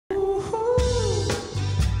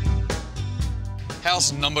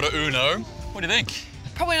House numero uno. What do you think?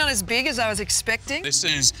 Probably not as big as I was expecting. This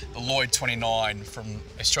is the Lloyd 29 from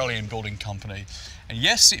Australian Building Company. And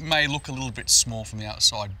yes, it may look a little bit small from the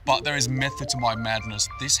outside, but there is method to my madness.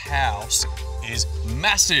 This house is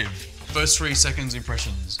massive. First 3 seconds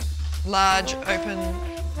impressions. Large, open,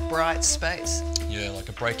 bright space. Yeah, like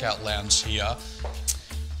a breakout lounge here.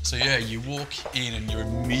 So yeah, you walk in and you're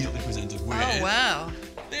immediately presented with... Oh, wow.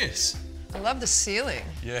 This. I love the ceiling.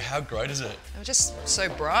 Yeah, how great is it? It's just so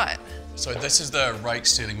bright. So this is the rake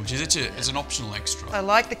ceiling, which is it's an optional extra. I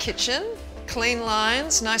like the kitchen. Clean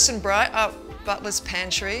lines, nice and bright. Oh, butler's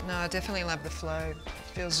pantry. No, I definitely love the flow. It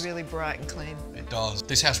feels really bright and clean. It does.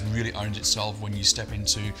 This house really owns itself when you step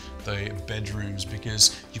into the bedrooms,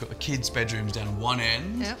 because you've got the kids' bedrooms down one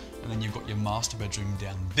end, yep, and then you've got your master bedroom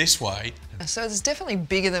down this way. So it's definitely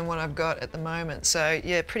bigger than what I've got at the moment. So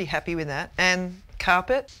yeah, pretty happy with that. And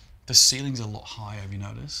carpet. The ceiling's a lot higher, have you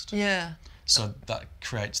noticed? Yeah. So that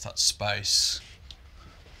creates that space.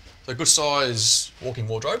 So good size walk-in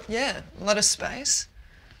wardrobe. Yeah, a lot of space.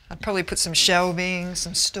 I'd probably put some shelving,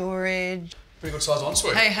 some storage. Pretty good size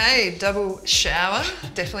ensuite. Hey, double shower.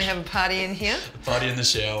 Definitely have a party in here. A party in the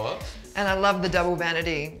shower. And I love the double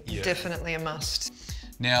vanity. Yeah. Definitely a must.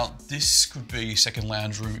 Now, this could be a second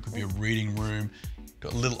lounge room, it could be a reading room.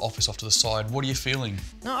 Got a little office off to the side. What are you feeling?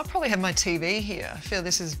 No, I'll probably have my TV here. I feel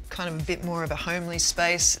this is kind of a bit more of a homely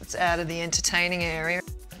space. It's out of the entertaining area.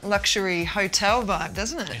 Luxury hotel vibe,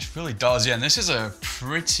 doesn't it? It really does, yeah. And this is a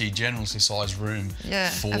pretty generously sized room. Yeah,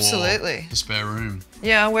 for absolutely. The spare room.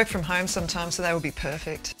 Yeah, I work from home sometimes, so that would be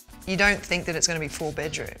perfect. You don't think that it's going to be 4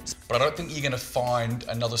 bedrooms. But I don't think you're going to find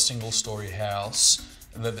another single-storey house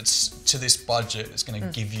that's to this budget that's going to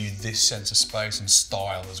give you this sense of space and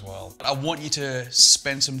style as well. I want you to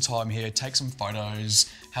spend some time here, take some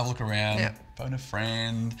photos, have a look around, yep, phone a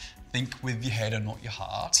friend, think with your head and not your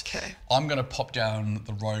heart. Okay. I'm going to pop down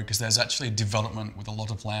the road because there's actually a development with a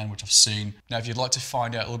lot of land which I've seen. Now, if you'd like to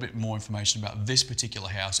find out a little bit more information about this particular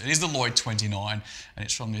house, it is the Lloyd 29 and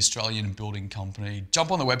it's from the Australian Building Company.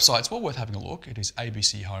 Jump on the website, it's well worth having a look. It is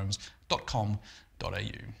abchomes.com.au.